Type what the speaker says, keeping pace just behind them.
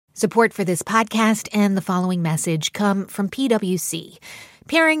Support for this podcast and the following message come from PwC,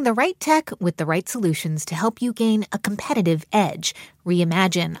 pairing the right tech with the right solutions to help you gain a competitive edge,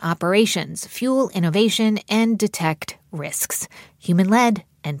 reimagine operations, fuel innovation, and detect risks. Human-led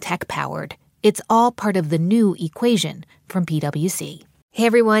and tech-powered. It's all part of the new equation from PwC. Hey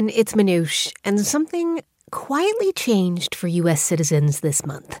everyone, it's Manoush, and something quietly changed for U.S. citizens this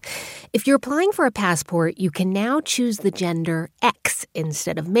month. If you're applying for a passport, you can now choose the gender X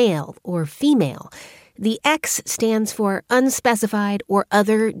instead of male or female. The X stands for unspecified or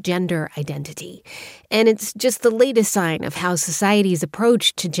other gender identity. And it's just the latest sign of how society's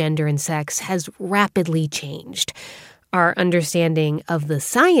approach to gender and sex has rapidly changed. Our understanding of the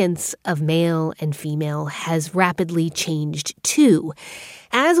science of male and female has rapidly changed too,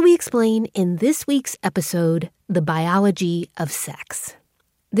 as we explain in this week's episode, The Biology of Sex.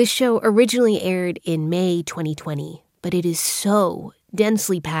 This show originally aired in May 2020, but it is so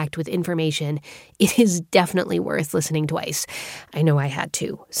densely packed with information, it is definitely worth listening twice. I know I had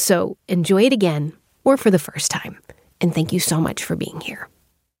to. So enjoy it again, or for the first time. And thank you so much for being here.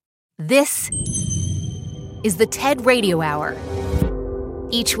 This is the TED Radio Hour.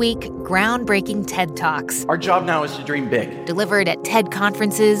 Each week, groundbreaking TED Talks. Our job now is to dream big. Delivered at TED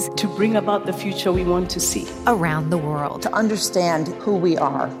conferences. To bring about the future we want to see. Around the world. To understand who we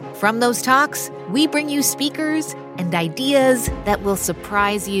are. From those talks, we bring you speakers and ideas that will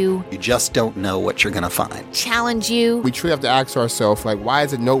surprise you. You just don't know what you're going to find. Challenge you. We truly have to ask ourselves, why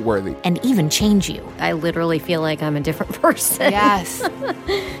is it noteworthy? And even change you. I literally feel like I'm a different person. Yes.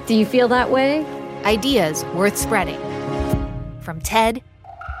 Do you feel that way? Ideas worth spreading. From TED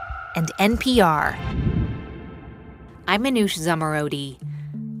and NPR. I'm Manoush Zomorodi.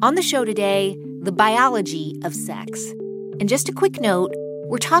 On the show today, the biology of sex. And just a quick note,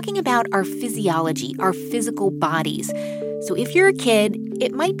 we're talking about our physiology, our physical bodies. So if you're a kid,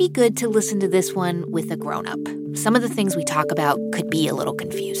 it might be good to listen to this one with a grown-up. Some of the things we talk about could be a little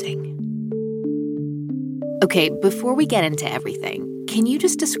confusing. Okay, before we get into everything, can you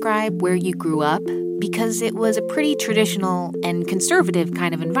just describe where you grew up? Because it was a pretty traditional and conservative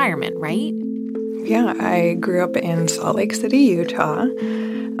kind of environment, right? Yeah, I grew up in Salt Lake City, Utah.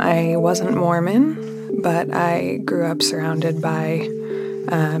 I wasn't Mormon, but I grew up surrounded by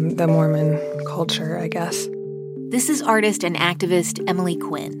the Mormon culture, I guess. This is artist and activist Emily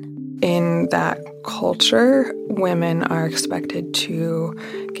Quinn. In that culture, women are expected to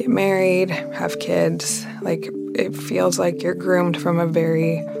get married, have kids. It feels like you're groomed from a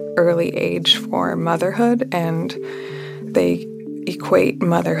very early age for motherhood, and they equate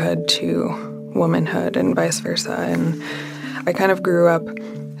motherhood to womanhood and vice versa. And I kind of grew up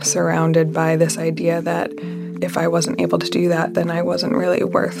surrounded by this idea that if I wasn't able to do that, then I wasn't really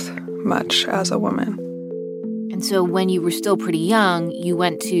worth much as a woman. And so when you were still pretty young, you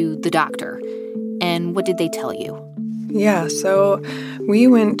went to the doctor. And what did they tell you? Yeah, so we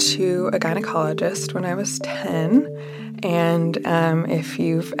went to a gynecologist when I was 10. And if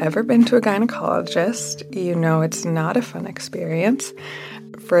you've ever been to a gynecologist, you know it's not a fun experience.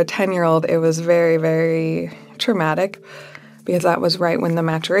 For a 10-year-old, it was very, very traumatic because that was right when the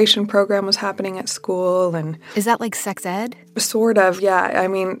maturation program was happening at school. And is that like sex ed? Sort of, yeah. I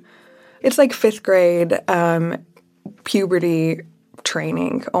mean, it's like fifth grade puberty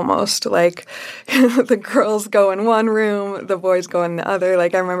training almost. The girls go in one room, the boys go in the other. I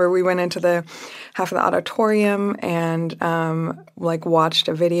remember we went into the half of the auditorium and watched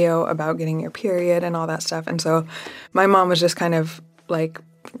a video about getting your period and all that stuff. And so my mom was just kind of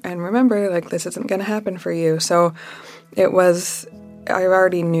and remember, this isn't going to happen for you. So it was, I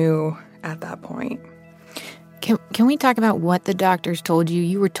already knew at that point. Can we talk about what the doctors told you?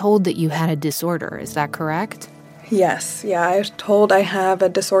 You were told that you had a disorder, is that correct? Yes, yeah, I was told I have a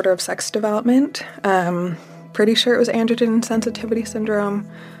disorder of sex development. Pretty sure it was androgen sensitivity syndrome.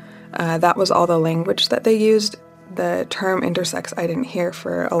 That was all the language that they used. The term intersex I didn't hear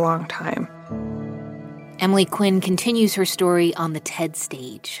for a long time. Emily Quinn continues her story on the TED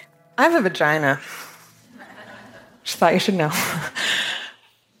stage. I have a vagina. Just thought you should know.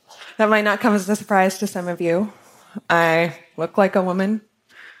 That might not come as a surprise to some of you. I look like a woman,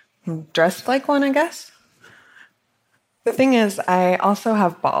 dressed like one, I guess. The thing is, I also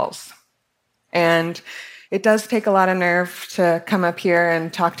have balls. And it does take a lot of nerve to come up here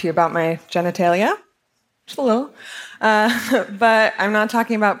and talk to you about my genitalia. Just a little. But I'm not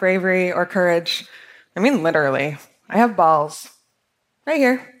talking about bravery or courage. I mean, literally. I have balls. Right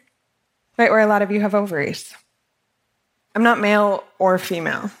here. Right where a lot of you have ovaries. I'm not male or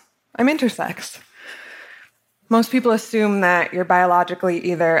female. I'm intersex. Most people assume that you're biologically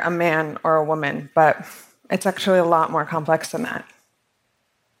either a man or a woman, but it's actually a lot more complex than that.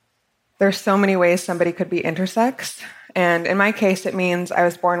 There's so many ways somebody could be intersex. And in my case, it means I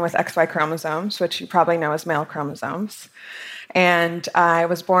was born with XY chromosomes, which you probably know as male chromosomes. And I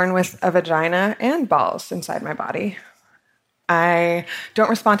was born with a vagina and balls inside my body. I don't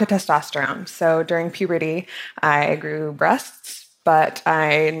respond to testosterone. So during puberty, I grew breasts, but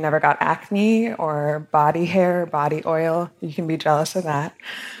I never got acne or body hair, body oil. You can be jealous of that.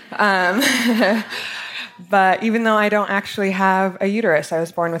 But even though I don't actually have a uterus, I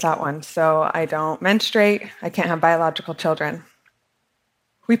was born without one. So I don't menstruate. I can't have biological children.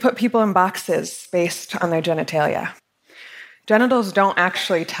 We put people in boxes based on their genitalia. Genitals don't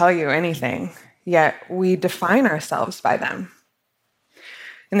actually tell you anything, yet we define ourselves by them.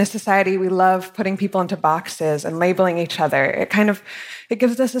 In this society, we love putting people into boxes and labeling each other. It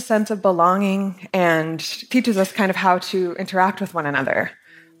gives us a sense of belonging and teaches us kind of how to interact with one another.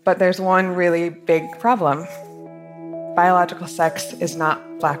 But there's one really big problem. Biological sex is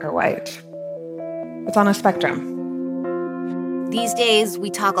not black or white. It's on a spectrum. These days, we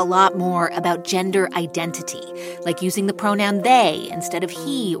talk a lot more about gender identity, like using the pronoun they instead of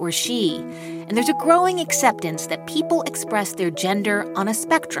he or she. And there's a growing acceptance that people express their gender on a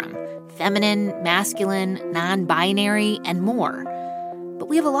spectrum: feminine, masculine, non-binary, and more. But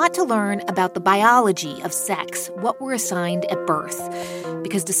we have a lot to learn about the biology of sex, what we're assigned at birth.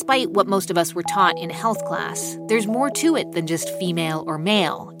 Because despite what most of us were taught in health class, there's more to it than just female or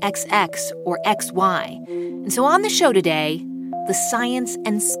male, XX or XY. And so on the show today, the science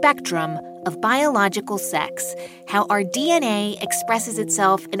and spectrum of biological sex, how our DNA expresses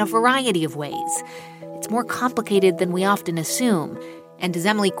itself in a variety of ways. It's more complicated than we often assume. And as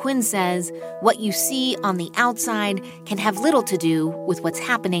Emily Quinn says, what you see on the outside can have little to do with what's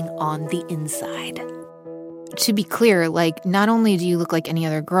happening on the inside. To be clear, like, not only do you look like any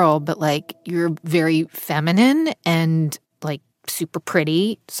other girl, but, like, you're very feminine and, like, super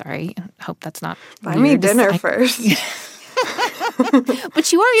pretty. Sorry, I hope that's not Buy me dinner first.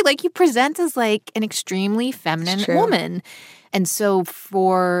 But you present as, like, an extremely feminine woman. And so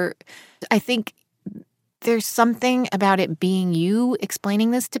I think there's something about it being you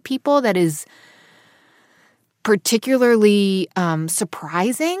explaining this to people that is particularly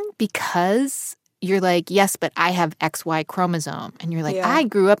surprising, because you're like, yes, but I have XY chromosome. And you're like, I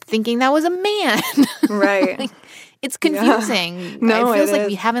grew up thinking that was a man. Right. Like, it's confusing. Yeah. No, it feels like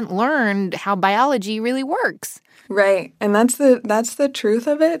we haven't learned how biology really works. Right. And that's the truth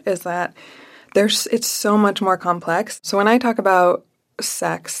of it, is that it's so much more complex. So when I talk about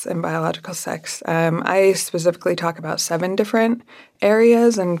sex and biological sex, I specifically talk about 7 different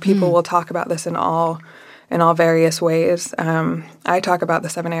areas, and people will talk about this in all various ways. I talk about the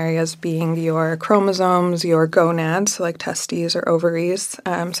 7 areas being your chromosomes, your gonads, so like testes or ovaries.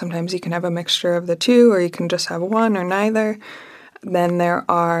 Sometimes you can have a mixture of the two, or you can just have one or neither. Then there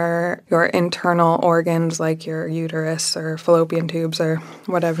are your internal organs, like your uterus or fallopian tubes or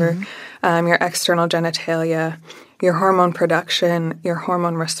whatever, your external genitalia, your hormone production, your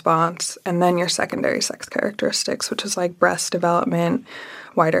hormone response, and then your secondary sex characteristics, which is like breast development,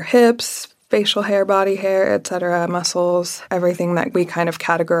 wider hips, facial hair, body hair, etc., muscles, everything that we kind of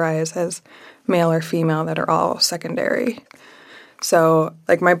categorize as male or female that are all secondary. So,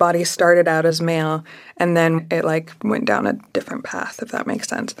 like, my body started out as male, and then it, like, went down a different path, if that makes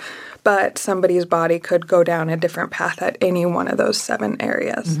sense. But somebody's body could go down a different path at any one of those 7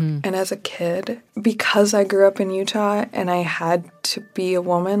 areas. And as a kid, because I grew up in Utah and I had to be a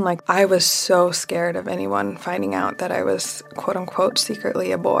woman, like, I was so scared of anyone finding out that I was, quote-unquote,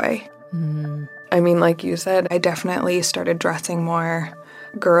 secretly a boy. I mean, like you said, I definitely started dressing more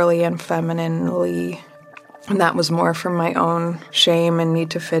girly and femininely. And that was more from my own shame and need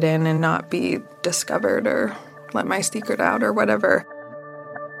to fit in and not be discovered or let my secret out or whatever.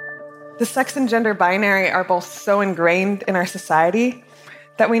 The sex and gender binary are both so ingrained in our society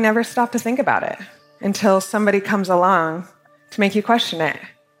that we never stop to think about it until somebody comes along to make you question it.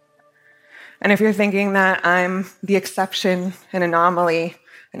 And if you're thinking that I'm the exception, an anomaly,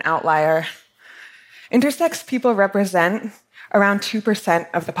 an outlier, intersex people represent around 2%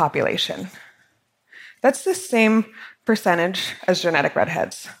 of the population. That's the same percentage as genetic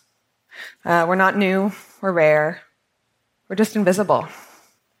redheads. We're not new, we're rare, we're just invisible.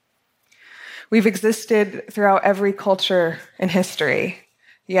 We've existed throughout every culture in history,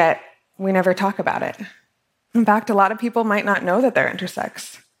 yet we never talk about it. In fact, a lot of people might not know that they're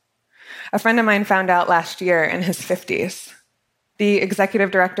intersex. A friend of mine found out last year in his 50s. The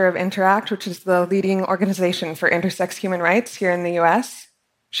executive director of Interact, which is the leading organization for intersex human rights here in the US,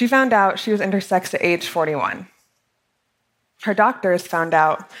 she found out she was intersex at age 41. Her doctors found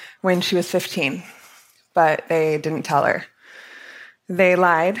out when she was 15, but they didn't tell her. They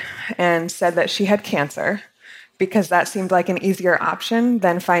lied and said that she had cancer because that seemed like an easier option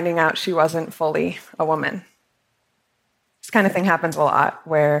than finding out she wasn't fully a woman. This kind of thing happens a lot,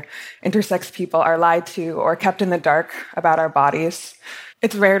 where intersex people are lied to or kept in the dark about our bodies.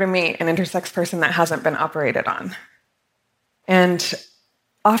 It's rare to meet an intersex person that hasn't been operated on. And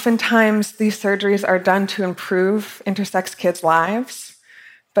oftentimes, these surgeries are done to improve intersex kids' lives,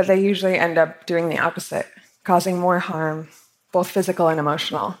 but they usually end up doing the opposite, causing more harm, both physical and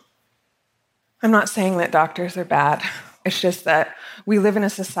emotional. I'm not saying that doctors are bad. It's just that we live in a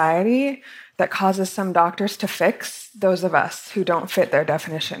society that causes some doctors to fix those of us who don't fit their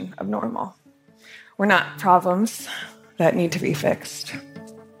definition of normal. We're not problems that need to be fixed.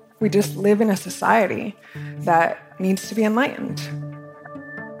 We just live in a society that needs to be enlightened.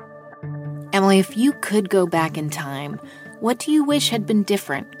 Emily, if you could go back in time, what do you wish had been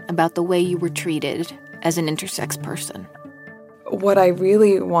different about the way you were treated as an intersex person? What I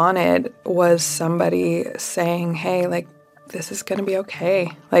really wanted was somebody saying, hey, like, this is going to be okay.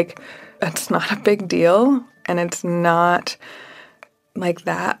 Like, it's not a big deal, and it's not like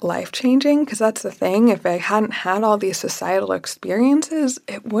that life-changing, because that's the thing. If I hadn't had all these societal experiences,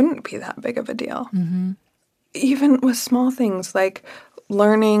 it wouldn't be that big of a deal. Mm-hmm. Even with small things like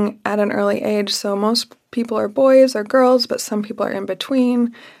learning at an early age. So most people are boys or girls, but some people are in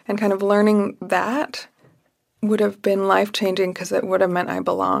between, and kind of learning that would have been life-changing because it would have meant I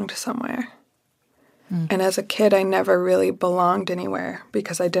belonged somewhere. And as a kid, I never really belonged anywhere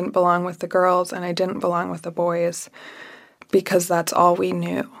because I didn't belong with the girls and I didn't belong with the boys because that's all we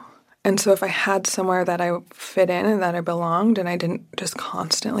knew. And so if I had somewhere that I fit in and that I belonged and I didn't just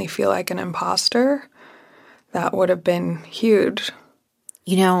constantly feel like an imposter, that would have been huge.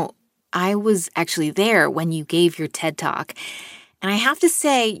 You know, I was actually there when you gave your TED Talk. And I have to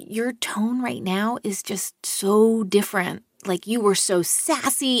say, your tone right now is just so different. Like, you were so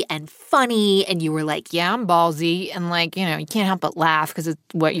sassy and funny, and you were like, yeah, I'm ballsy. And like, you know, you can't help but laugh because it's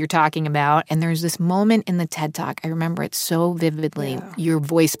what you're talking about. And there's this moment in the TED Talk, I remember it so vividly. Yeah. Your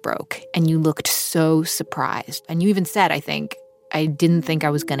voice broke, and you looked so surprised. And you even said, I think, I didn't think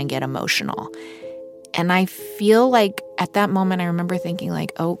I was going to get emotional. And I feel like at that moment, I remember thinking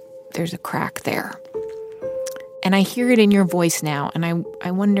like, oh, there's a crack there. And I hear it in your voice now, and I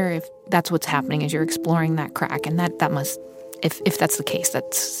wonder if that's what's happening as you're exploring that crack. And that must, if that's the case,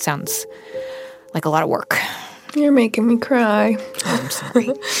 that sounds like a lot of work. You're making me cry. Oh, I'm sorry.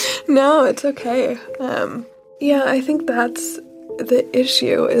 No, it's okay. Yeah, I think that's the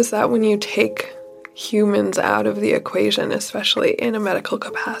issue, is that when you take humans out of the equation, especially in a medical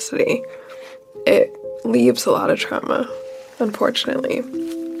capacity, it leaves a lot of trauma, unfortunately.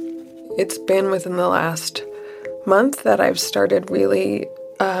 It's been within the last month that I've started really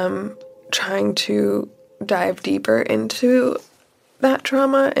trying to dive deeper into that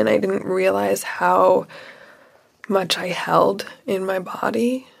trauma, and I didn't realize how much I held in my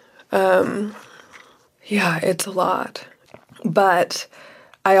body. Yeah, it's a lot. But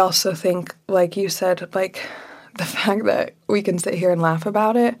I also think, like you said, like the fact that we can sit here and laugh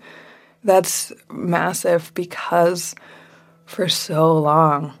about it, that's massive, because for so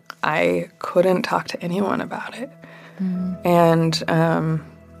long I couldn't talk to anyone about it. And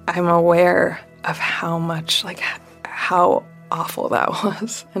I'm aware of how much, like, how awful that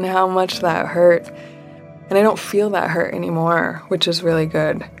was and how much that hurt. And I don't feel that hurt anymore, which is really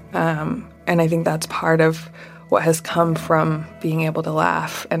good. And I think that's part of what has come from being able to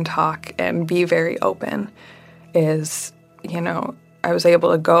laugh and talk and be very open is, you know, I was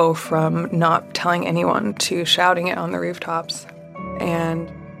able to go from not telling anyone to shouting it on the rooftops.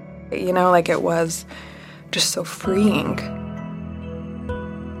 And, you know, like, it was just so freeing.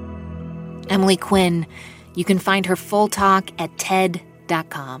 Emily Quinn. You can find her full talk at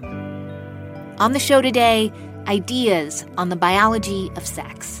TED.com. On the show today, ideas on the biology of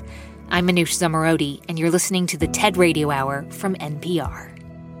sex. I'm Manoush Zomorodi, and you're listening to the TED Radio Hour from NPR.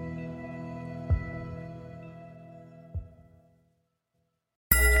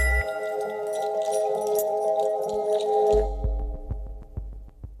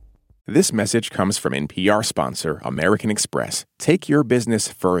 This message comes from NPR sponsor American Express. Take your business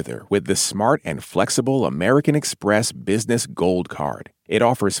further with the smart and flexible American Express Business Gold Card. It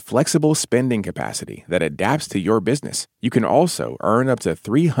offers flexible spending capacity that adapts to your business. You can also earn up to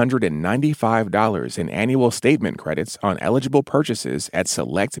 $395 in annual statement credits on eligible purchases at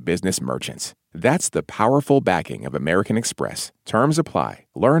select business merchants. That's the powerful backing of American Express. Terms apply.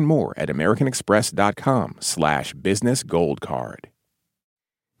 Learn more at americanexpress.com/business gold card.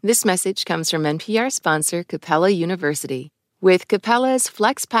 This message comes from NPR sponsor Capella University. With Capella's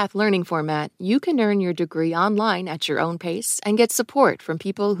FlexPath learning format, you can earn your degree online at your own pace and get support from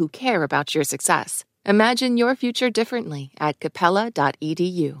people who care about your success. Imagine your future differently at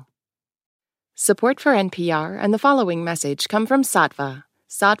capella.edu. Support for NPR and the following message come from Saatva.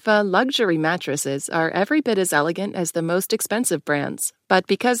 Saatva luxury mattresses are every bit as elegant as the most expensive brands, but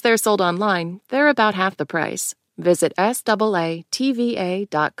because they're sold online, they're about half the price. Visit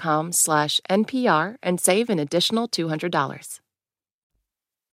SAATVA.com/NPR and save an additional $200.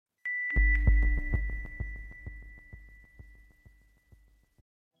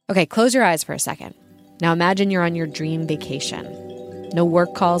 Okay, close your eyes for a second. Now imagine you're on your dream vacation. No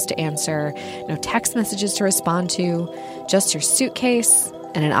work calls to answer, no text messages to respond to, just your suitcase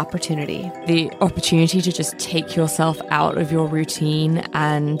and an opportunity. The opportunity to just take yourself out of your routine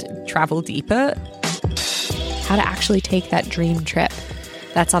and travel deeper. How to actually take that dream trip.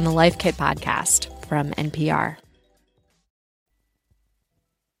 That's on the Life Kit podcast from NPR.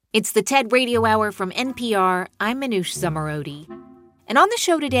 It's the TED Radio Hour from NPR. I'm Manoush Zomorodi. And on the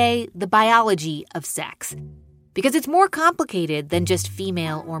show today, the biology of sex. Because it's more complicated than just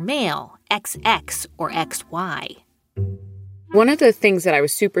female or male, XX or XY. One of the things that I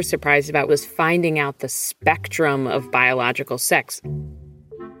was super surprised about was finding out the spectrum of biological sex.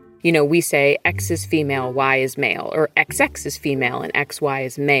 You know, we say X is female, Y is male, or XX is female and XY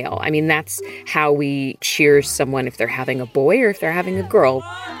is male. I mean, that's how we cheer someone if they're having a boy or if they're having a girl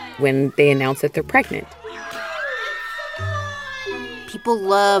when they announce that they're pregnant. People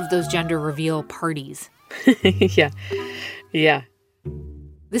love those gender reveal parties. Yeah.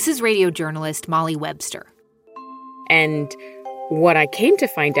 This is radio journalist Molly Webster. And what I came to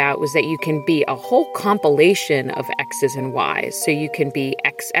find out was that you can be a whole compilation of X's and Y's. So you can be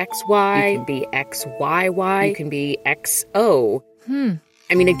XXY, you can be XYY, you can be XO. I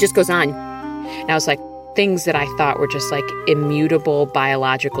mean, it just goes on. And I was like, things that I thought were just like immutable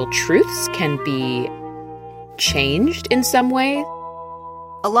biological truths can be changed in some way.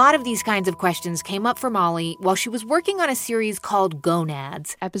 A lot of these kinds of questions came up for Molly while she was working on a series called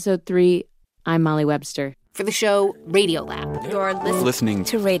Gonads. Episode 3, I'm Molly Webster. For the show Radiolab. You're listening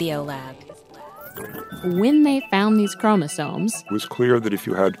to Radiolab. When they found these chromosomes, it was clear that if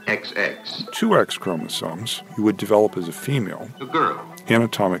you had two X chromosomes, you would develop as a female, a girl,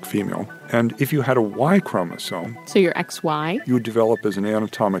 anatomic female. And if you had a Y chromosome, so your XY, you would develop as an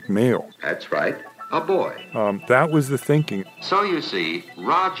anatomic male. That's right. A boy. That was the thinking. So you see,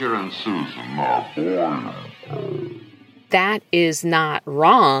 Roger and Susan are born. That is not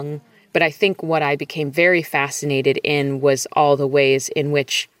wrong, but I think what I became very fascinated in was all the ways in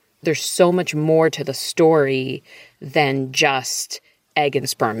which there's so much more to the story than just egg and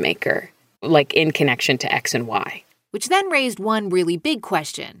sperm maker, like in connection to X and Y. Which then raised one really big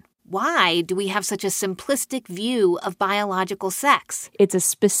question. Why do we have such a simplistic view of biological sex? It's a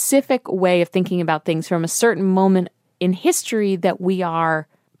specific way of thinking about things from a certain moment in history that we are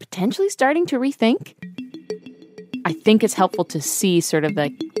potentially starting to rethink. I think it's helpful to see sort of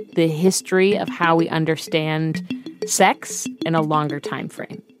the history of how we understand sex in a longer time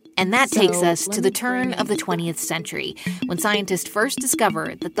frame. And that takes us to the turn of the 20th century, when scientists first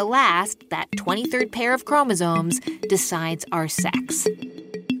discovered that the last, that 23rd pair of chromosomes, decides our sex.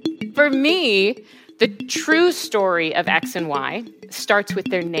 For me, the true story of X and Y starts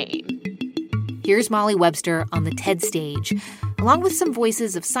with their name. Here's Molly Webster on the TED stage, along with some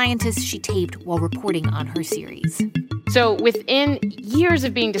voices of scientists she taped while reporting on her series. So within years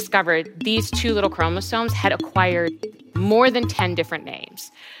of being discovered, these two little chromosomes had acquired more than 10 different names.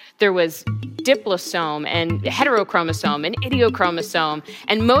 There was diplosome and heterochromosome and idiochromosome,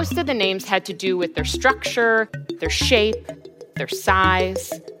 and most of the names had to do with their structure, their shape, their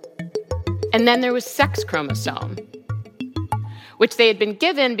size. And then there was sex chromosome, which they had been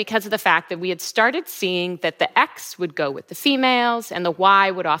given because of the fact that we had started seeing that the X would go with the females and the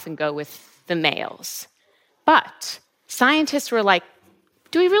Y would often go with the males. But scientists were like,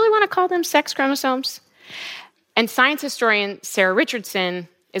 do we really want to call them sex chromosomes? And science historian Sarah Richardson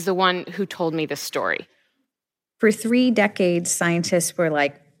is the one who told me this story. For 3 decades, scientists were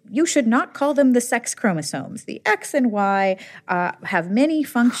like, you should not call them the sex chromosomes. The X and Y have many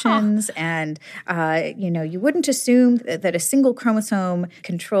functions, and you wouldn't assume that a single chromosome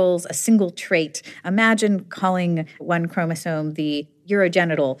controls a single trait. Imagine calling one chromosome the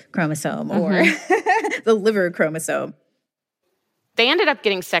urogenital chromosome or the liver chromosome. They ended up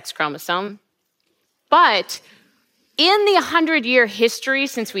getting sex chromosome, but in the 100-year history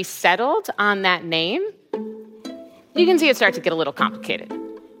since we settled on that name, you can see it start to get a little complicated.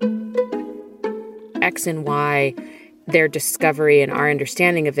 X and Y their discovery and our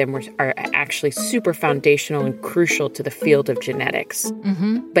understanding of them are actually super foundational and crucial to the field of genetics.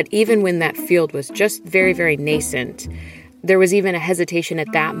 Mm-hmm. But even when that field was just very, very nascent, there was even a hesitation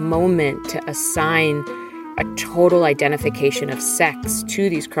at that moment to assign a total identification of sex to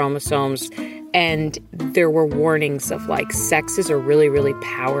these chromosomes. And there were warnings of like, sex is a really, really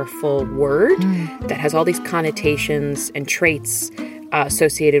powerful word that has all these connotations and traits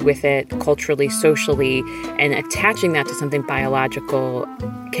associated with it culturally, socially, and attaching that to something biological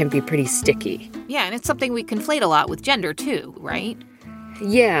can be pretty sticky. Yeah, and it's something we conflate a lot with gender too, right?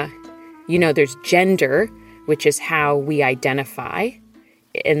 Yeah. You know, there's gender, which is how we identify,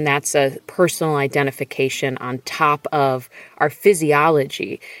 and that's a personal identification on top of our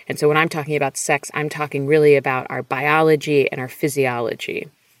physiology. And so when I'm talking about sex, I'm talking really about our biology and our physiology.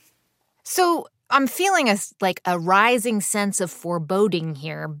 So I'm feeling a rising sense of foreboding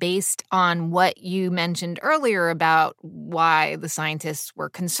here based on what you mentioned earlier about why the scientists were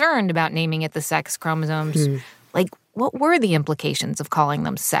concerned about naming it the sex chromosomes. Like, what were the implications of calling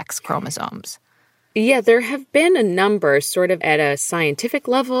them sex chromosomes? Yeah, there have been a number sort of at a scientific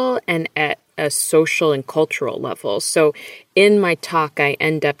level and at a social and cultural level. So in my talk, I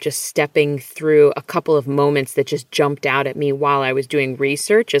end up just stepping through a couple of moments that just jumped out at me while I was doing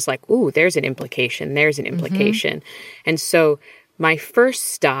research. It's like, ooh, there's an implication. There's an implication. Mm-hmm. And so my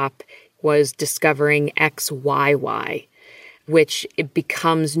first stop was discovering XYY, which it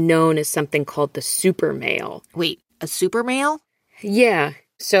becomes known as something called the super male. Wait, a super male? Yeah.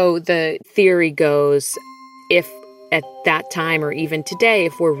 So the theory goes, if at that time or even today,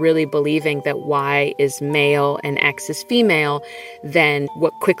 if we're really believing that Y is male and X is female, then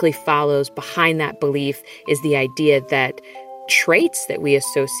what quickly follows behind that belief is the idea that traits that we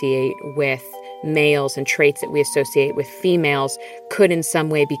associate with males and traits that we associate with females could in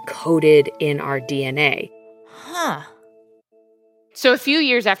some way be coded in our DNA. Huh. So a few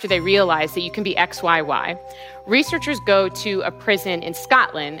years after they realize that you can be XYY, researchers go to a prison in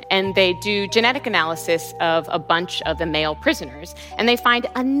Scotland and they do genetic analysis of a bunch of the male prisoners, and they find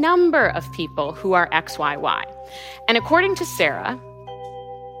a number of people who are XYY. And according to Sarah,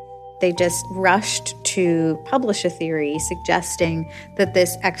 they just rushed to publish a theory suggesting that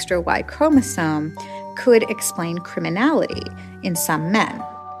this extra Y chromosome could explain criminality in some men.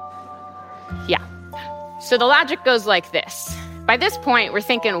 Yeah. So the logic goes like this. By this point, we're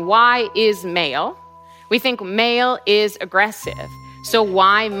thinking Y is male. We think male is aggressive. So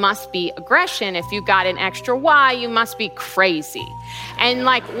Y must be aggression. If you got an extra Y, you must be crazy. And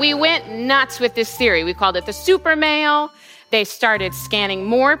we went nuts with this theory. We called it the super male. They started scanning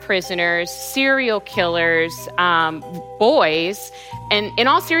more prisoners, serial killers, boys. And in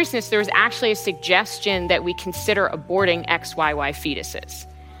all seriousness, there was actually a suggestion that we consider aborting XYY fetuses.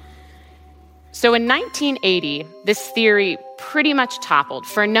 So in 1980, this theory pretty much toppled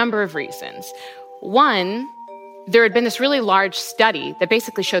for a number of reasons. One, there had been this really large study that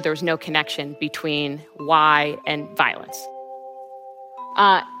basically showed there was no connection between Y and violence.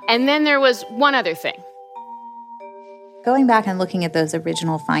 And then there was one other thing. Going back and looking at those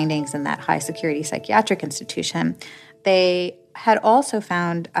original findings in that high-security psychiatric institution, they had also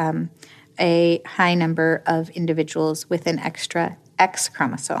found a high number of individuals with an extra X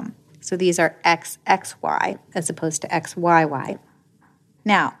chromosome. So these are XXY as opposed to XYY.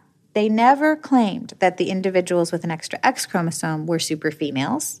 Now, they never claimed that the individuals with an extra X chromosome were super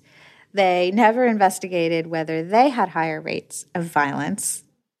females. They never investigated whether they had higher rates of violence.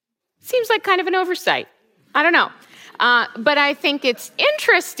 Seems like kind of an oversight. I don't know. But I think it's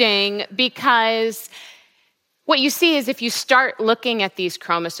interesting because what you see is if you start looking at these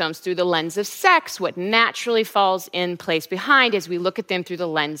chromosomes through the lens of sex, what naturally falls in place behind is we look at them through the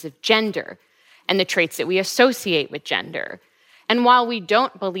lens of gender and the traits that we associate with gender. And while we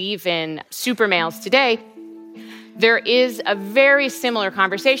don't believe in super males today, there is a very similar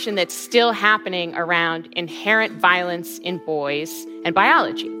conversation that's still happening around inherent violence in boys and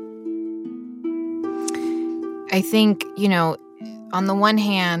biology. I think, on the one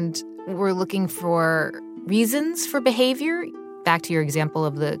hand, we're looking for reasons for behavior. Back to your example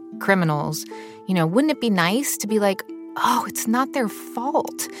of the criminals, wouldn't it be nice to be like, oh, it's not their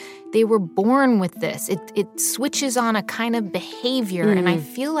fault. They were born with this. It switches on a kind of behavior. Mm-hmm. And I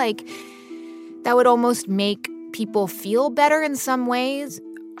feel like that would almost make people feel better in some ways.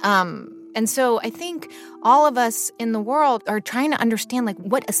 And so I think all of us in the world are trying to understand,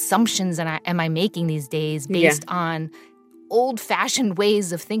 what assumptions am I making these days based on old-fashioned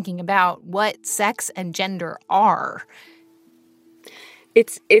ways of thinking about what sex and gender are.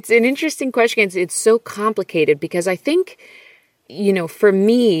 It's an interesting question. It's so complicated because I think, for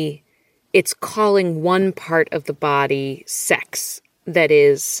me, it's calling one part of the body sex that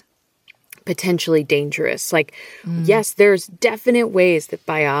is potentially dangerous. Like, yes, there's definite ways that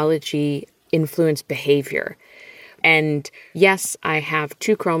biology influence behavior. And yes, I have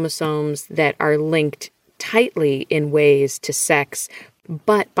 2 chromosomes that are linked tightly in ways to sex,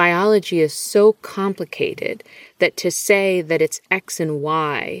 but biology is so complicated that to say that it's X and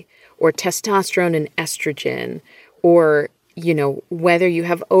Y, or testosterone and estrogen, or whether you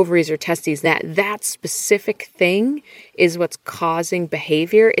have ovaries or testes, that specific thing is what's causing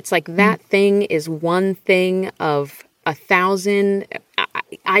behavior. It's like that thing is one thing of 1,000,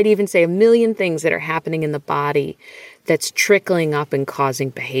 I'd even say 1,000,000 things that are happening in the body that's trickling up and causing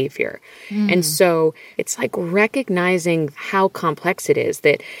behavior. And so it's like recognizing how complex it is,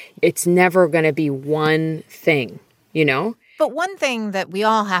 that it's never going to be one thing, But one thing that we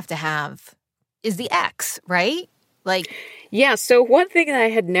all have to have is the X, right? Yeah, so one thing that I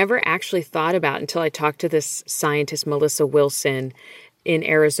had never actually thought about until I talked to this scientist, Melissa Wilson, in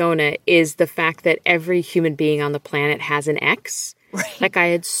Arizona, is the fact that every human being on the planet has an X. Right. Like I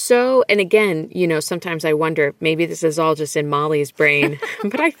had and again, sometimes I wonder, maybe this is all just in Molly's brain,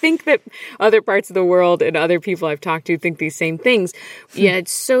 but I think that other parts of the world and other people I've talked to think these same things. Yeah,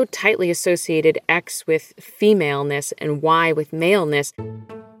 it's so tightly associated, X with femaleness and Y with maleness.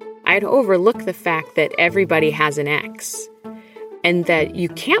 I'd overlook the fact that everybody has an X and that you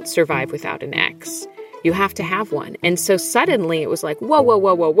can't survive without an X. You have to have one. And so suddenly it was like,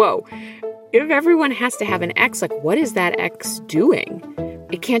 whoa. If everyone has to have an X, like, what is that X doing?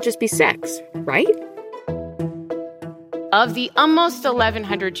 It can't just be sex, right? Of the almost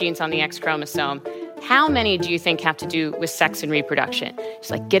 1,100 genes on the X chromosome, how many do you think have to do with sex and reproduction?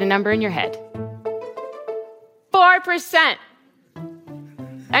 Just like, get a number in your head. 4%.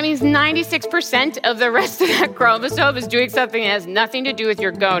 That means 96% of the rest of that chromosome is doing something that has nothing to do with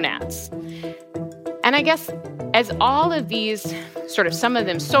your gonads. And I guess as all of these some of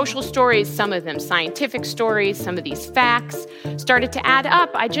them social stories, some of them scientific stories, some of these facts started to add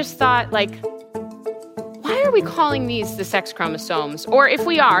up, I just thought, why are we calling these the sex chromosomes? Or if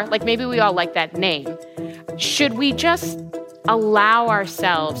we are, maybe we all like that name, should we just allow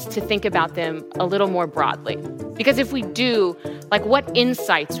ourselves to think about them a little more broadly? Because if we do, what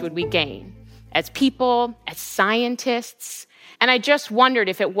insights would we gain as people, as scientists? And I just wondered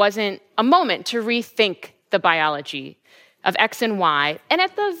if it wasn't a moment to rethink the biology of X and Y, and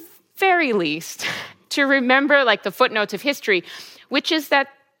at the very least, to remember the footnotes of history, which is that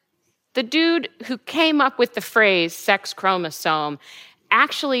the dude who came up with the phrase sex chromosome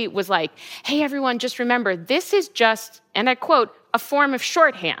actually was like, hey, everyone, just remember, this is just, and I quote, a form of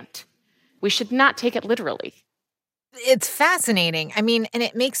shorthand. We should not take it literally. It's fascinating. I mean, and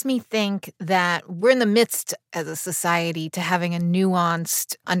it makes me think that we're in the midst as a society to having a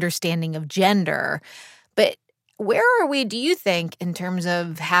nuanced understanding of gender, but where are we, do you think, in terms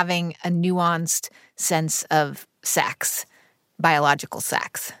of having a nuanced sense of sex, biological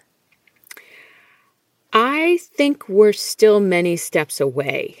sex? I think we're still many steps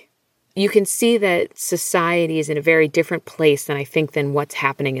away. You can see that society is in a very different place than what's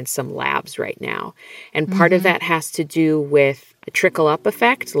happening in some labs right now. And part of that has to do with a trickle-up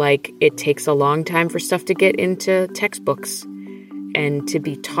effect, like it takes a long time for stuff to get into textbooks and to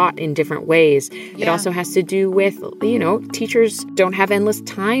be taught in different ways. Yeah. It also has to do with, teachers don't have endless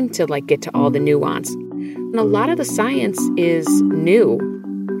time to get to all the nuance. And a lot of the science is new.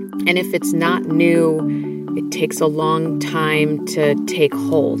 And if it's not new, it takes a long time to take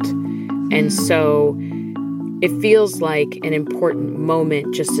hold. And so it feels like an important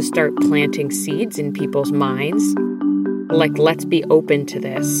moment just to start planting seeds in people's minds. Let's be open to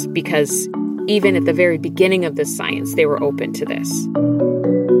this, because even at the very beginning of the science, they were open to this.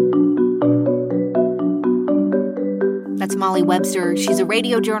 That's Molly Webster. She's a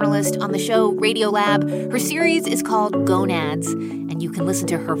radio journalist on the show Radiolab. Her series is called Gonads, and you can listen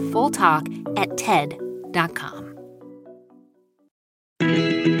to her full talk at TED.com.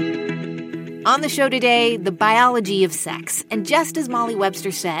 On the show today, the biology of sex. And just as Molly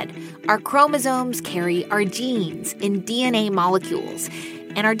Webster said, our chromosomes carry our genes in DNA molecules.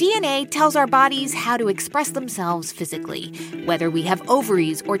 And our DNA tells our bodies how to express themselves physically, whether we have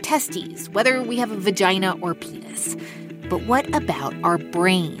ovaries or testes, whether we have a vagina or penis. But what about our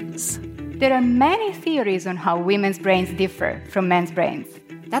brains? There are many theories on how women's brains differ from men's brains.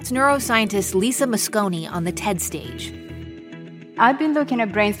 That's neuroscientist Lisa Mosconi on the TED stage. I've been looking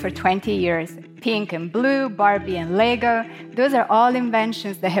at brains for 20 years. Pink and blue, Barbie and Lego, those are all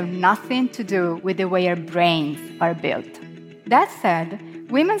inventions that have nothing to do with the way our brains are built. That said,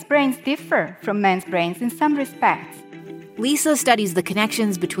 women's brains differ from men's brains in some respects. Lisa studies the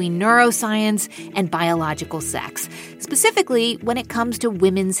connections between neuroscience and biological sex, specifically when it comes to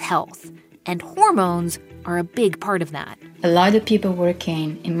women's health. And hormones are a big part of that. A lot of people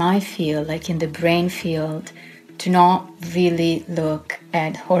working in my field, like in the brain field, do not really look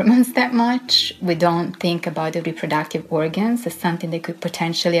at hormones that much. We don't think about the reproductive organs as something that could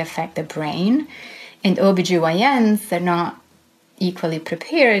potentially affect the brain. And OBGYNs are not equally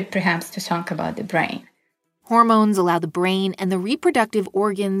prepared, perhaps, to talk about the brain. Hormones allow the brain and the reproductive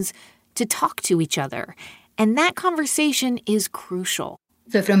organs to talk to each other, and that conversation is crucial.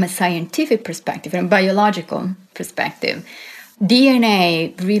 So from a scientific perspective, from a biological perspective,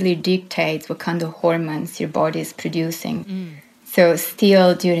 DNA really dictates what kind of hormones your body is producing. So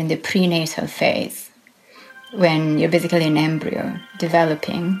still during the prenatal phase, when you're basically an embryo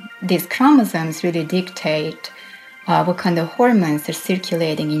developing, these chromosomes really dictate what kind of hormones are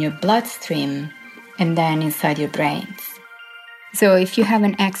circulating in your bloodstream and then inside your brains. So if you have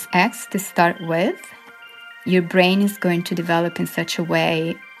an XX to start with, your brain is going to develop in such a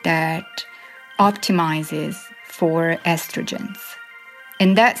way that optimizes for estrogens.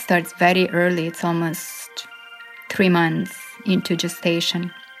 And that starts very early. It's almost 3 months into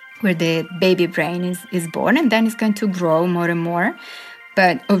gestation where the baby brain is born, and then it's going to grow more and more.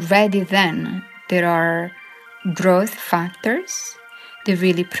 But already then, there are growth factors that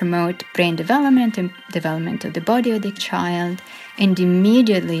really promote brain development and development of the body of the child, and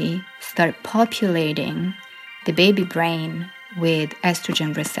immediately start populating the baby brain with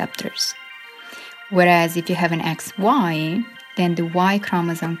estrogen receptors. Whereas if you have an XY, then the Y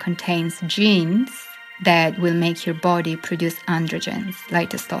chromosome contains genes that will make your body produce androgens,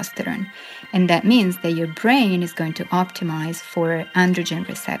 like testosterone. And that means that your brain is going to optimize for androgen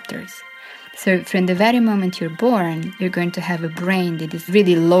receptors. So from the very moment you're born, you're going to have a brain that is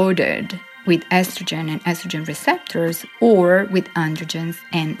really loaded with estrogen and estrogen receptors, or with androgens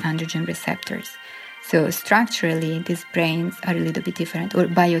and androgen receptors. So structurally, these brains are a little bit different, or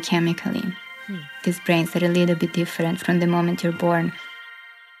biochemically. These brains are a little bit different from the moment you're born.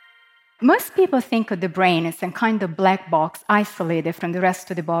 Most people think of the brain as some kind of black box isolated from the rest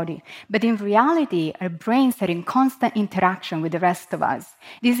of the body. But in reality, our brains are in constant interaction with the rest of us.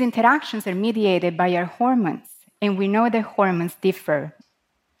 These interactions are mediated by our hormones, and we know that hormones differ.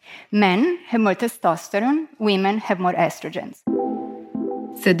 Men have more testosterone, women have more estrogens.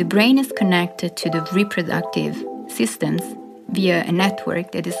 So the brain is connected to the reproductive systems via a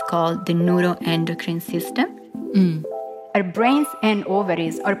network that is called the neuroendocrine system. Our brains and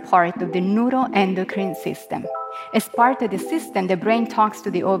ovaries are part of the neuroendocrine system. As part of the system, the brain talks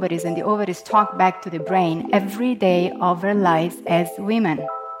to the ovaries, and the ovaries talk back to the brain every day of our lives as women.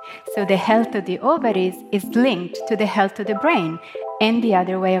 So the health of the ovaries is linked to the health of the brain, and the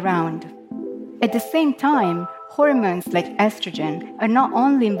other way around. At the same time, hormones like estrogen are not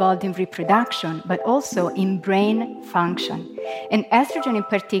only involved in reproduction, but also in brain function. And estrogen in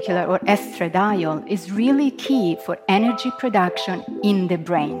particular, or estradiol, is really key for energy production in the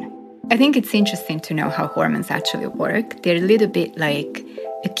brain. I think it's interesting to know how hormones actually work. They're a little bit like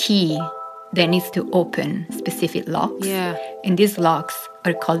a key that needs to open specific locks. And these locks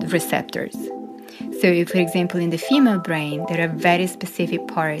are called receptors. So, for example, in the female brain, there are very specific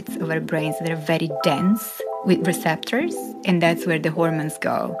parts of our brains that are very dense with receptors, and that's where the hormones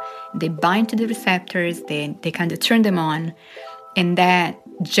go. They bind to the receptors, they kind of turn them on, and that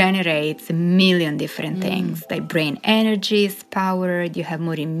generates a million different things, like brain energy is powered, you have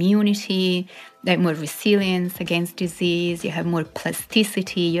more immunity, like more resilience against disease, you have more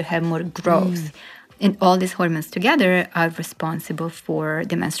plasticity, you have more growth. And all these hormones together are responsible for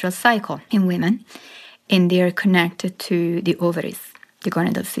the menstrual cycle in women, and they are connected to the ovaries, the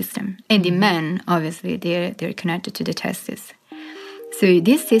gonadal system. And in men, obviously, they're connected to the testes. So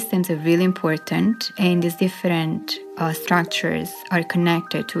these systems are really important, and these different structures are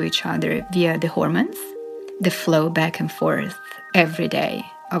connected to each other via the hormones, the flow back and forth every day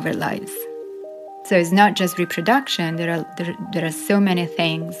of our lives. So it's not just reproduction. There are so many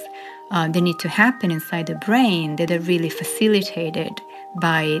things that need to happen inside the brain that are really facilitated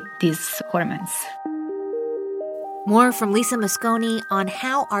by these hormones. More from Lisa Mosconi on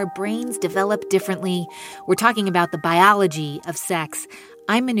how our brains develop differently. We're talking about the biology of sex.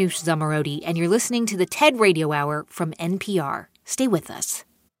 I'm Manoush Zomorodi, and you're listening to the TED Radio Hour from NPR. Stay with us.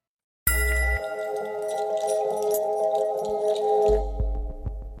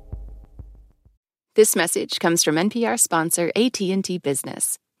 This message comes from NPR sponsor AT&T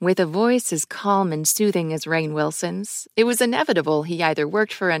Business. With a voice as calm and soothing as Rainn Wilson's, it was inevitable he either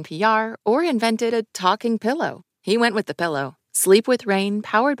worked for NPR or invented a talking pillow. He went with the pillow. Sleep with Rain,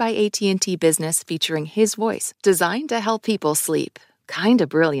 powered by AT&T Business, featuring his voice, designed to help people sleep. Kinda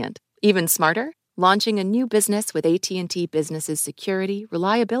brilliant. Even smarter? Launching a new business with AT&T Business's security,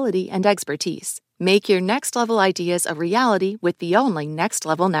 reliability, and expertise. Make your next level ideas a reality with the only Next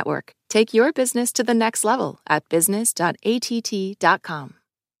Level network. Take your business to the next level at business.att.com.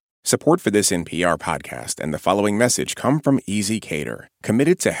 Support for this NPR podcast and the following message come from Easy Cater,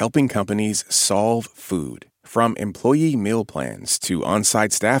 committed to helping companies solve food. From employee meal plans to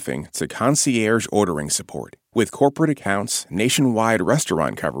on-site staffing to concierge ordering support. With corporate accounts, nationwide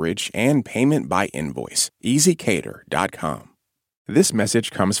restaurant coverage, and payment by invoice. EasyCater.com. This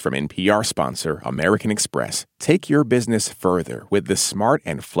message comes from NPR sponsor American Express. Take your business further with the smart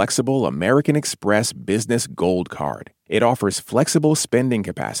and flexible American Express Business Gold Card. It offers flexible spending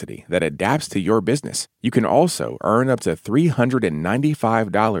capacity that adapts to your business. You can also earn up to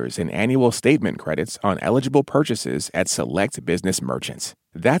 $395 in annual statement credits on eligible purchases at select business merchants.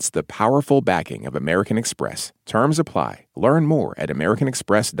 That's the powerful backing of American Express. Terms apply. Learn more at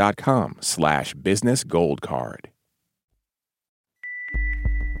americanexpress.com/business gold card.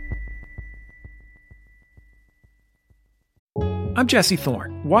 I'm Jesse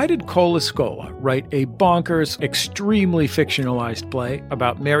Thorne. Why did Cole Escola write a bonkers, extremely fictionalized play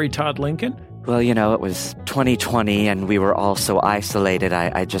about Mary Todd Lincoln? Well, you know, it was 2020 and we were all so isolated.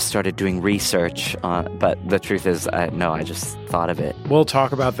 I just started doing research, but the truth is, I just thought of it. We'll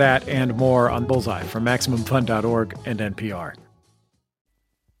talk about that and more on Bullseye from MaximumFun.org and NPR.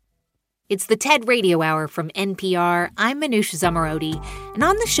 It's the TED Radio Hour from NPR. I'm Manoush Zomorodi, and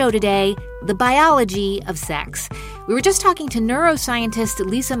on the show today, the biology of sex. We were just talking to neuroscientist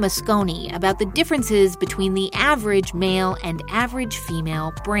Lisa Mosconi about the differences between the average male and average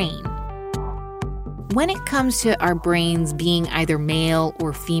female brain. When it comes to our brains being either male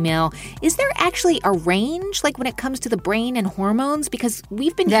or female, is there actually a range, like when it comes to the brain and hormones? Because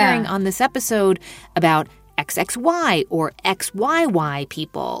we've been hearing on this episode about XXY or XYY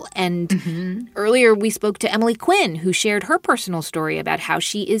people. And earlier we spoke to Emily Quinn, who shared her personal story about how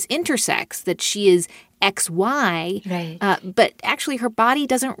she is intersex, that she is XY, but actually her body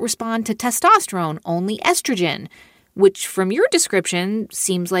doesn't respond to testosterone, only estrogen, which from your description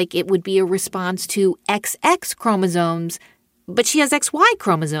seems like it would be a response to XX chromosomes, but she has XY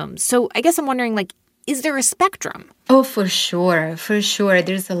chromosomes. So I guess I'm wondering, like, is there a spectrum? Oh, for sure. For sure.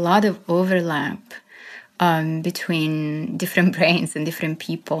 There's a lot of overlap between different brains and different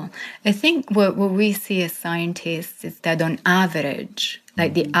people. I think what we see as scientists is that on average,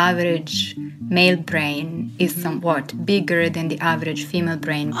 like the average male brain is somewhat bigger than the average female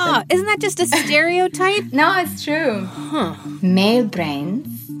brain. Oh, isn't that just a stereotype? No, it's true. Male brains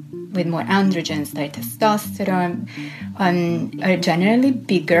with more androgens like testosterone are generally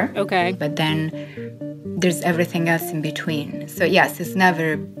bigger. Okay. But then there's everything else in between. So yes, it's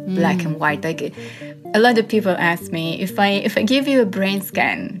never black and white. Like a lot of people ask me, if I give you a brain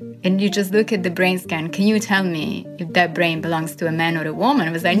scan and you just look at the brain scan, can you tell me if that brain belongs to a man or a woman?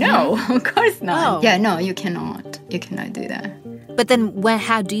 I was like, no, of course not. Oh. Yeah, no, you cannot. You cannot do that. But then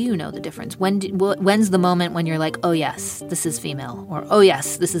how do you know the difference? When's the moment when you're like, oh, yes, this is female, or oh,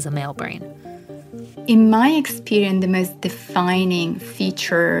 yes, this is a male brain? In my experience, the most defining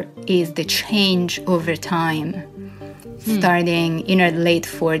feature is the change over time, starting in our late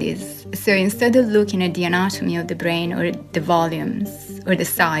 40s. So instead of looking at the anatomy of the brain or the volumes or the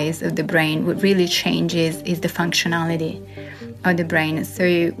size of the brain, what really changes is the functionality of the brain.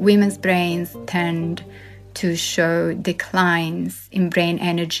 So women's brains tend to show declines in brain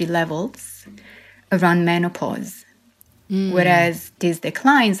energy levels around menopause, whereas these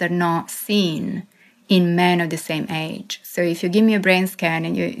declines are not seen in men of the same age. So if you give me a brain scan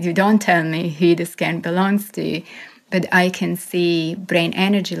and you don't tell me who the scan belongs to, but I can see brain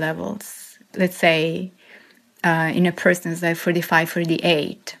energy levels, let's say in a person's like 45,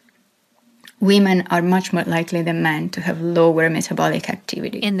 48, women are much more likely than men to have lower metabolic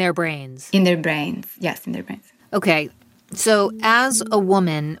activity. In their brains? In their brains, yes, in their brains. Okay, so as a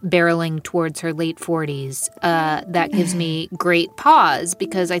woman barreling towards her late 40s, that gives me great pause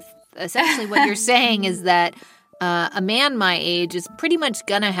because essentially what you're saying is that a man my age is pretty much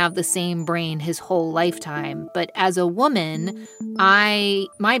gonna have the same brain his whole lifetime. But as a woman, my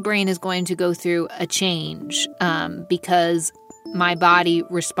brain is going to go through a change because my body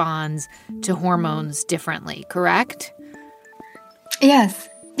responds to hormones differently, correct? Yes,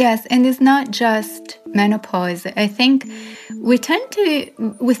 and it's not just menopause. I think we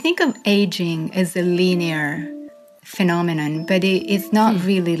think of aging as a linear phenomenon, but it's not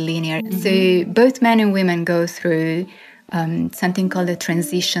really linear. So both men and women go through something called a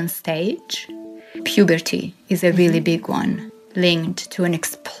transition stage. Puberty is a really big one. linked to an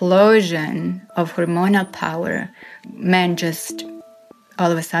explosion of hormonal power. Men just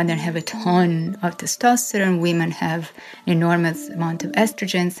all of a sudden have a ton of testosterone. Women have an enormous amount of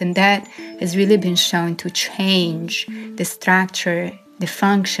estrogens, and that has really been shown to change the structure, the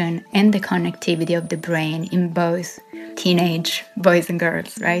function, and the connectivity of the brain in both teenage boys and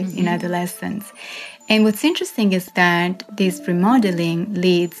girls, right, in adolescence. And what's interesting is that this remodeling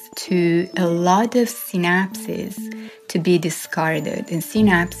leads to a lot of synapses to be discarded. And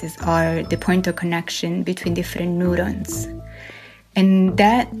synapses are the point of connection between different neurons. And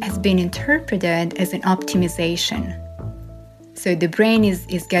that has been interpreted as an optimization. So the brain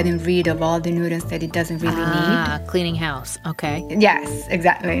is getting rid of all the neurons that it doesn't really need. Cleaning house. Okay. Yes,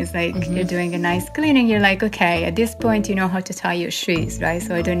 exactly. It's like you're doing a nice cleaning. You're like, okay, at this point, you know how to tie your shoes, right?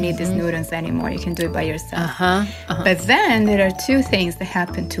 So I don't need these neurons anymore. You can do it by yourself. But then there are two things that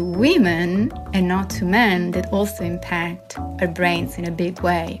happen to women and not to men that also impact our brains in a big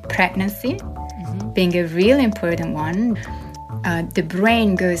way. Pregnancy being a really important one. The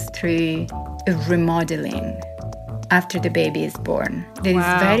brain goes through a remodeling after the baby is born. That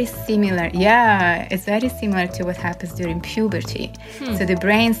is very similar. Yeah, it's very similar to what happens during puberty. So the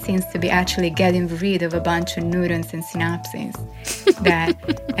brain seems to be actually getting rid of a bunch of neurons and synapses.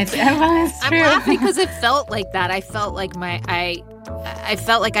 It's true. I'm laughing because it felt like that. I felt like I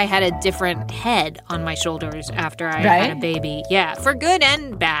felt like I had a different head on my shoulders after I had a baby. Yeah, for good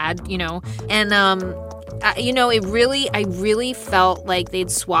and bad, you know. And I really felt like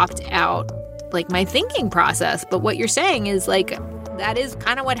they'd swapped out like my thinking process. But what you're saying is like that is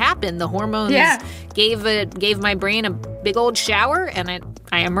kind of what happened. The hormones gave my brain a big old shower, and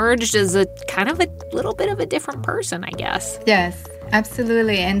I emerged as a kind of a little bit of a different person, I guess. Yes,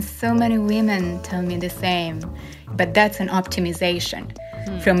 absolutely. And so many women tell me the same. But that's an optimization.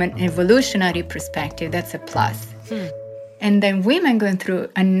 From an evolutionary perspective, that's a plus. And then women going through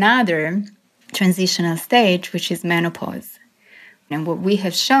another transitional stage, which is menopause. And what we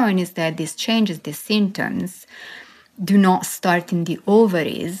have shown is that these changes, these symptoms, do not start in the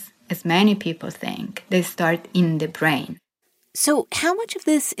ovaries, as many people think. They start in the brain. So how much of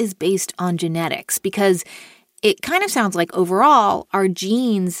this is based on genetics? Because it kind of sounds like overall, our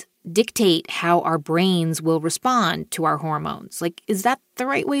genes dictate how our brains will respond to our hormones. Like, is that the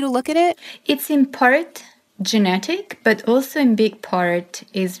right way to look at it? It's in part genetic, but also in big part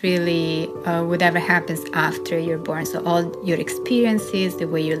is really whatever happens after you're born. So all your experiences, the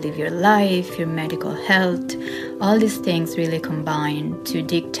way you live your life, your medical health, all these things really combine to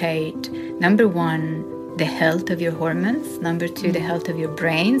dictate, number one, the health of your hormones, number two, the health of your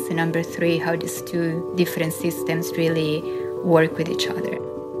brains, and number three, how these two different systems really work with each other.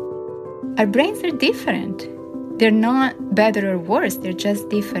 Our brains are different. They're not better or worse, they're just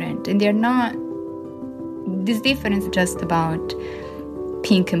different. And they're not this difference just about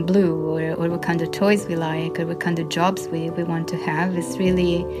pink and blue or what kind of toys we like or what kind of jobs we want to have.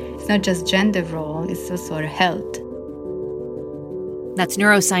 It's not just gender role, it's also our health. That's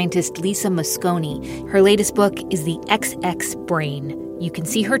neuroscientist Lisa Mosconi. Her latest book is The XX Brain. You can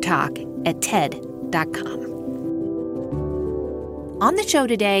see her talk at TED.com. On the show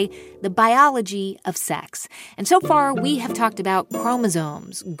today, the biology of sex. And so far, we have talked about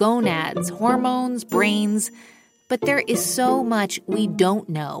chromosomes, gonads, hormones, brains. But there is so much we don't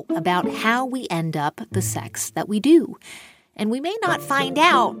know about how we end up the sex that we do. And we may not find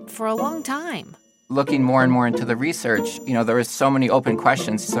out for a long time. Looking more and more into the research, there are so many open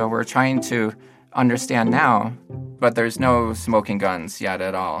questions. So we're trying to understand now, but there's no smoking guns yet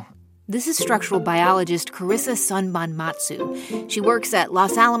at all. This is structural biologist Carissa Sonban-Matsu. She works at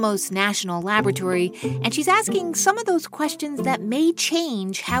Los Alamos National Laboratory, and she's asking some of those questions that may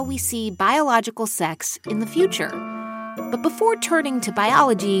change how we see biological sex in the future. But before turning to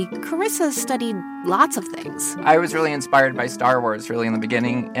biology, Carissa studied lots of things. I was really inspired by Star Wars really in the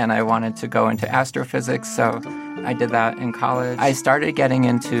beginning, and I wanted to go into astrophysics, so I did that in college. I started getting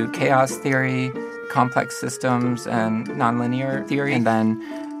into chaos theory, complex systems, and nonlinear theory, and then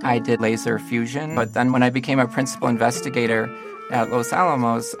I did laser fusion. But then when I became a principal investigator at Los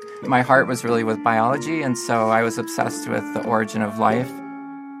Alamos, my heart was really with biology, and so I was obsessed with the origin of life.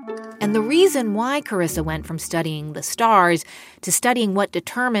 And the reason why Carissa went from studying the stars to studying what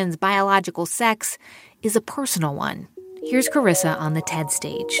determines biological sex is a personal one. Here's Carissa on the TED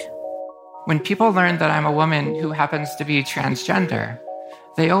stage. When people learn that I'm a woman who happens to be transgender,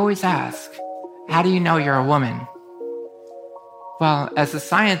 they always ask, how do you know you're a woman? Well, as a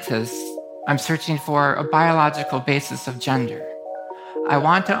scientist, I'm searching for a biological basis of gender. I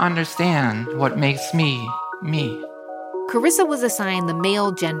want to understand what makes me, me. Carissa was assigned the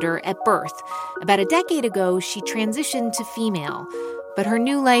male gender at birth. About a decade ago, she transitioned to female, but her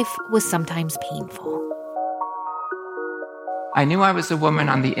new life was sometimes painful. I knew I was a woman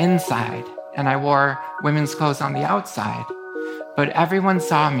on the inside, and I wore women's clothes on the outside, but everyone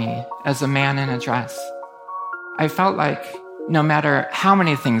saw me as a man in a dress. I felt like no matter how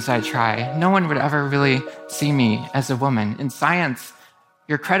many things I try, no one would ever really see me as a woman. In science,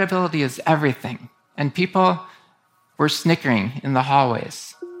 your credibility is everything, and people were snickering in the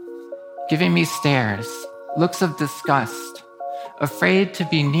hallways, giving me stares, looks of disgust, afraid to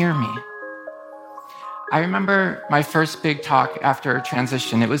be near me. I remember my first big talk after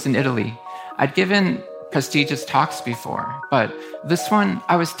transition. It was in Italy. I'd given prestigious talks before, but this one,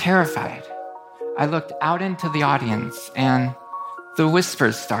 I was terrified. I looked out into the audience, and the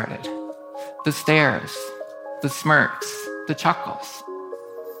whispers started. The stares, the smirks, the chuckles.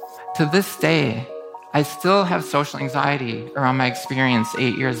 To this day, I still have social anxiety around my experience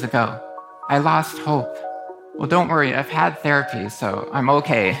 8 years ago. I lost hope. Well, don't worry, I've had therapy, so I'm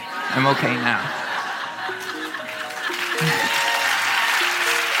okay. I'm okay now.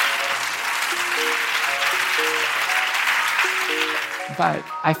 But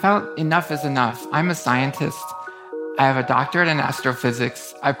I felt enough is enough. I'm a scientist. I have a doctorate in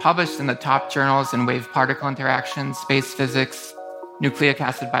astrophysics. I published in the top journals in wave-particle interaction, space physics, nucleic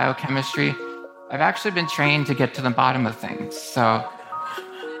acid biochemistry. I've actually been trained to get to the bottom of things. So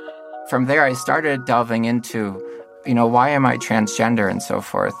from there, I started delving into, why am I transgender and so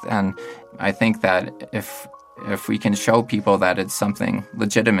forth. And I think that if we can show people that it's something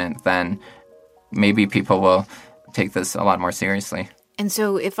legitimate, then maybe people will take this a lot more seriously. And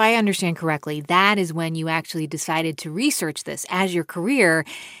so if I understand correctly, that is when you actually decided to research this as your career,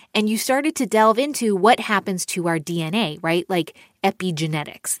 and you started to delve into what happens to our DNA, right? Like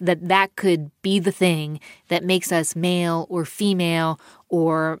epigenetics, that could be the thing that makes us male or female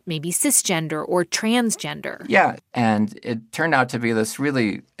or maybe cisgender or transgender. Yeah, and it turned out to be this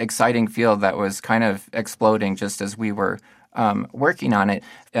really exciting field that was kind of exploding just as we were working on it.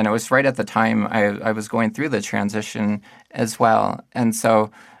 And it was right at the time I was going through the transition as well. And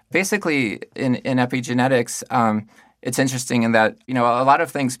so basically in epigenetics, it's interesting in that, a lot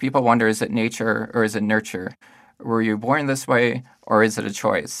of things people wonder, is it nature or is it nurture? Were you born this way or is it a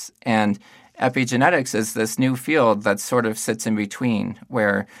choice? And epigenetics is this new field that sort of sits in between,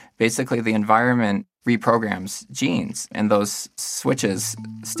 where basically the environment reprograms genes and those switches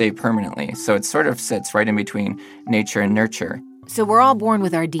stay permanently. So it sort of sits right in between nature and nurture. So we're all born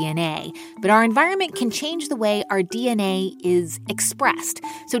with our DNA, but our environment can change the way our DNA is expressed.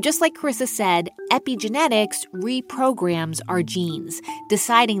 So just like Carissa said, epigenetics reprograms our genes,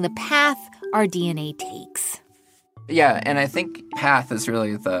 deciding the path our DNA takes. Yeah, and I think path is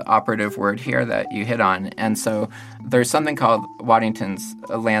really the operative word here that you hit on. And so there's something called Waddington's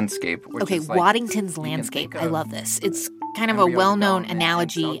landscape. Okay, like Waddington's landscape. I love this. It's kind of a well-known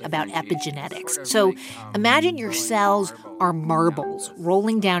analogy about epigenetics. So imagine your cells are marbles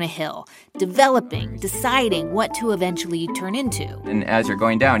rolling down a hill, developing, deciding what to eventually turn into. And as you're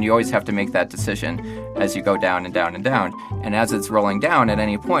going down, you always have to make that decision as you go down and down and down. And as it's rolling down, at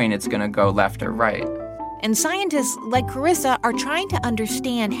any point, it's going to go left or right. And scientists like Carissa are trying to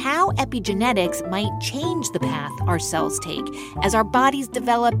understand how epigenetics might change the path our cells take as our bodies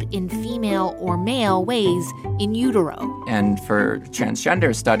develop in female or male ways in utero. And for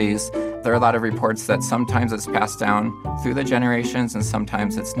transgender studies, there are a lot of reports that sometimes it's passed down through the generations and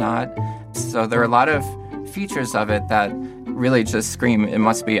sometimes it's not. So there are a lot of features of it that really just scream it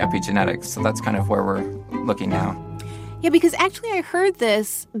must be epigenetics. So that's kind of where we're looking now. Yeah, because actually I heard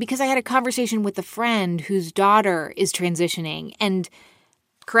this because I had a conversation with a friend whose daughter is transitioning. And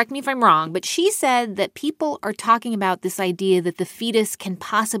correct me if I'm wrong, but she said that people are talking about this idea that the fetus can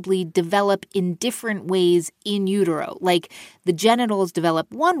possibly develop in different ways in utero. Like the genitals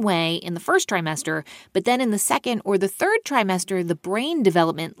develop one way in the first trimester, but then in the second or the third trimester, the brain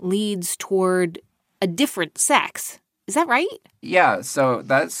development leads toward a different sex. Is that right? Yeah, so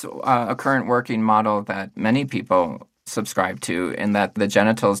that's a current working model that many people subscribe to, in that the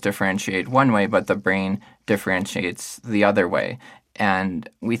genitals differentiate one way, but the brain differentiates the other way. And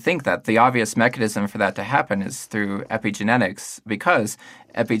we think that the obvious mechanism for that to happen is through epigenetics, because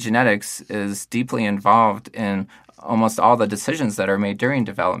epigenetics is deeply involved in almost all the decisions that are made during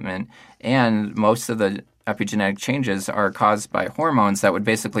development. And most of the epigenetic changes are caused by hormones that would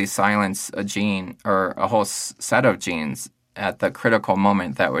basically silence a gene or a whole set of genes at the critical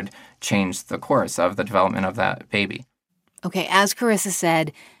moment that would change the course of the development of that baby. Okay, as Carissa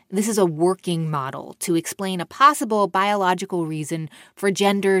said, this is a working model to explain a possible biological reason for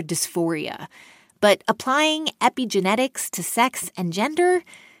gender dysphoria. But applying epigenetics to sex and gender,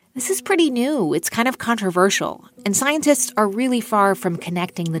 this is pretty new. It's kind of controversial, and scientists are really far from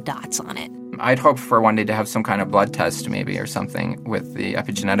connecting the dots on it. I'd hope for one day to have some kind of blood test maybe or something with the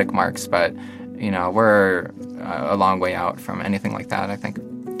epigenetic marks, but, we're a long way out from anything like that, I think.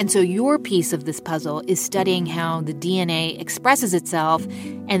 And so your piece of this puzzle is studying how the DNA expresses itself,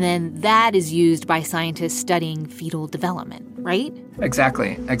 and then that is used by scientists studying fetal development, right?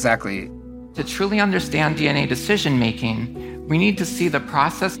 Exactly. To truly understand DNA decision-making, we need to see the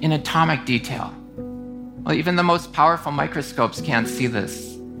process in atomic detail. Well, even the most powerful microscopes can't see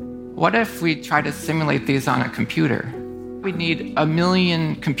this. What if we try to simulate these on a computer? We'd need 1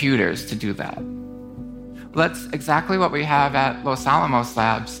 million computers to do that. Well, that's exactly what we have at Los Alamos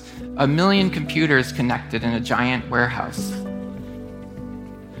Labs, 1 million computers connected in a giant warehouse.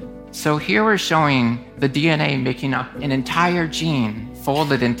 So here we're showing the DNA making up an entire gene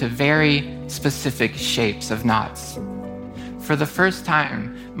folded into very specific shapes of knots. For the first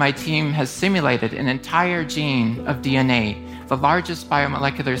time, my team has simulated an entire gene of DNA, the largest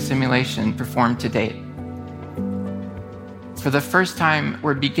biomolecular simulation performed to date. For the first time,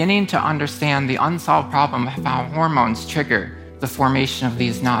 we're beginning to understand the unsolved problem of how hormones trigger the formation of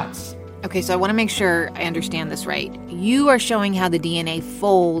these knots. Okay, so I want to make sure I understand this right. You are showing how the DNA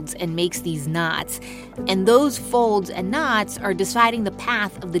folds and makes these knots, and those folds and knots are deciding the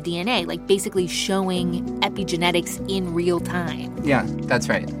path of the DNA, like basically showing epigenetics in real time. Yeah, that's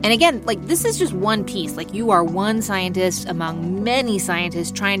right. And again, this is just one piece. You are one scientist among many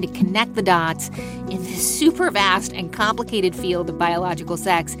scientists trying to connect the dots in this super vast and complicated field of biological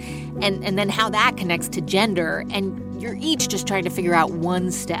sex, and then how that connects to gender, and you're each just trying to figure out one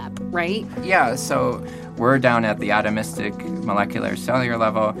step, right? Yeah, so we're down at the atomistic molecular cellular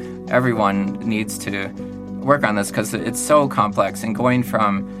level. Everyone needs to work on this because it's so complex, and going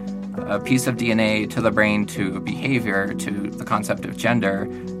from a piece of DNA to the brain to behavior to the concept of gender,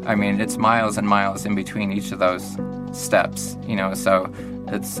 it's miles and miles in between each of those steps, so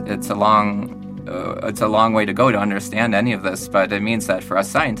it's a long way to go to understand any of this, but it means that for us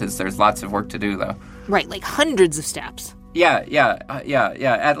scientists, there's lots of work to do, though. Right, hundreds of steps. Yeah,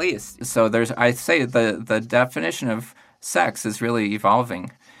 at least. So I'd say the definition of sex is really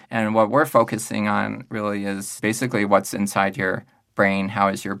evolving. And what we're focusing on really is basically what's inside your brain, how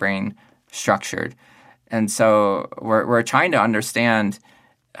is your brain structured. And so we're trying to understand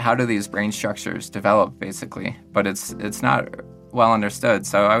how do these brain structures develop, basically. But it's not well understood.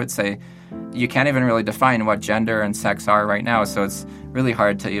 So I would say you can't even really define what gender and sex are right now. So it's really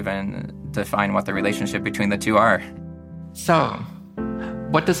hard to even define what the relationship between the two are. So,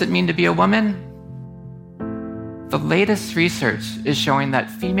 what does it mean to be a woman? The latest research is showing that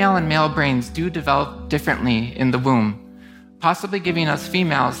female and male brains do develop differently in the womb, possibly giving us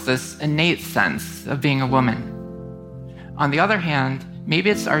females this innate sense of being a woman. On the other hand, maybe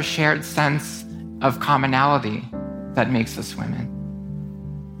it's our shared sense of commonality that makes us women.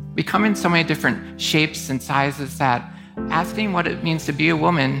 We come in so many different shapes and sizes that asking what it means to be a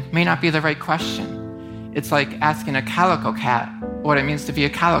woman may not be the right question. It's like asking a calico cat what it means to be a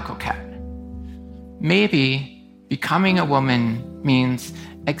calico cat. Maybe becoming a woman means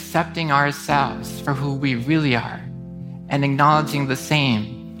accepting ourselves for who we really are and acknowledging the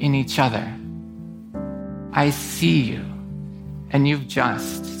same in each other. I see you, and you've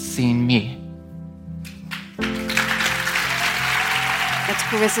just seen me. That's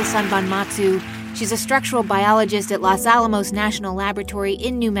Carissa Sanbonmatsu. She's a structural biologist at Los Alamos National Laboratory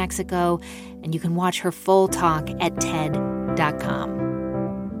in New Mexico, and you can watch her full talk at TED.com.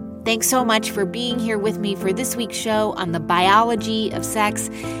 Thanks so much for being here with me for this week's show on the biology of sex.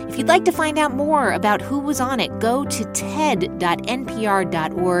 If you'd like to find out more about who was on it, go to ted.npr.org,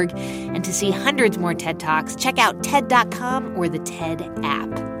 and to see hundreds more TED Talks, check out TED.com or the TED app.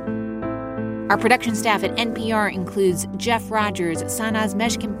 Our production staff at NPR includes Jeff Rogers, Sanaz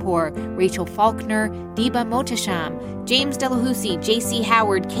Meshkinpour, Rachel Faulkner, Diba Mohtasham, James Delahousie, J.C.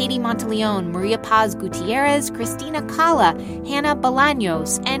 Howard, Katie Monteleone, Maria Paz Gutierrez, Christina Cala, Hannah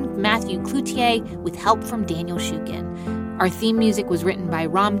Bolaños, and Matthew Cloutier, with help from Daniel Shukin. Our theme music was written by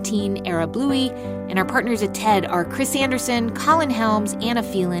Ramteen Arablouei, and our partners at TED are Chris Anderson, Colin Helms, Anna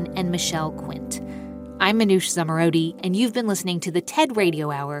Phelan, and Michelle Quint. I'm Manoush Zomorodi, and you've been listening to the TED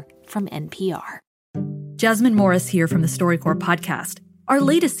Radio Hour from NPR. Jasmine Morris here from the StoryCorps podcast. Our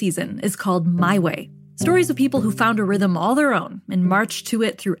latest season is called My Way. Stories of people who found a rhythm all their own and marched to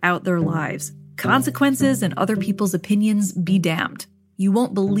it throughout their lives. Consequences and other people's opinions be damned. You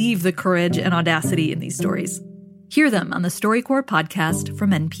won't believe the courage and audacity in these stories. Hear them on the StoryCorps podcast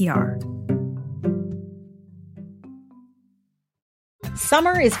from NPR.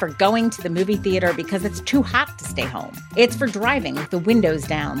 Summer is for going to the movie theater because it's too hot to stay home. It's for driving with the windows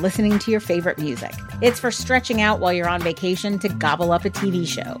down, listening to your favorite music. It's for stretching out while you're on vacation to gobble up a TV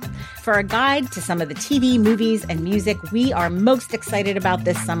show. For a guide to some of the TV, movies, and music we are most excited about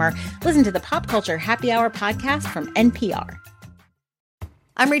this summer, listen to the Pop Culture Happy Hour podcast from NPR.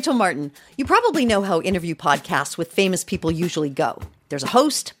 I'm Rachel Martin. You probably know how interview podcasts with famous people usually go. There's a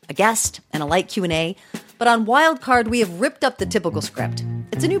host, a guest, and a light Q&A. But on Wildcard, we have ripped up the typical script.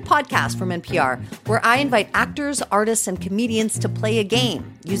 It's a new podcast from NPR where I invite actors, artists, and comedians to play a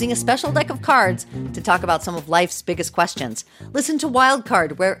game using a special deck of cards to talk about some of life's biggest questions. Listen to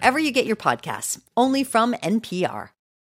Wildcard wherever you get your podcasts, only from NPR.